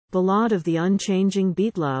Ballade of the Unchanging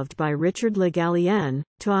Bťloved by Richard Le Gallienne,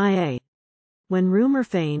 to IA. When rumour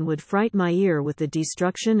fain would fright my ear with the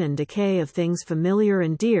destruction and decay of things familiar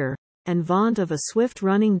and dear, and vaunt of a swift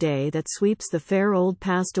running day that sweeps the fair old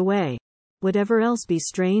past away. Whatever else be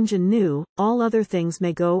strange and new, all other things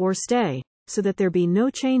may go or stay, so that there be no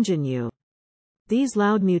change in you. These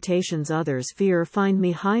loud mutations others fear find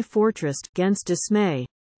me high fortressed, gainst dismay.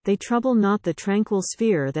 They trouble not the tranquil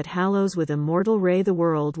sphere that hallows with immortal ray the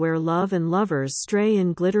world where love and lovers stray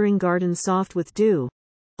in glittering gardens soft with dew.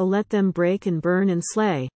 Oh, let them break and burn and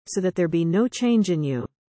slay, so that there be no change in you.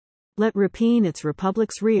 Let rapine its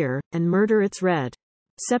republics rear, and murder its red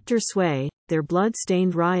sceptre sway. Their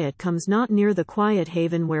blood-stained riot comes not near the quiet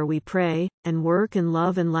haven where we pray, and work and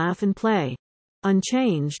love and laugh and play.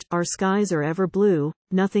 Unchanged, our skies are ever blue,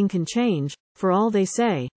 nothing can change, for all they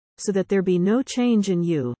say, so that there be no change in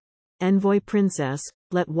you. Envoy princess,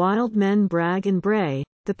 let wild men brag and bray,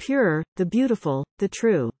 the pure, the beautiful, the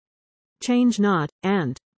true. Change not,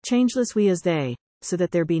 and changeless we as they, so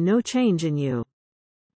that there be no change in you.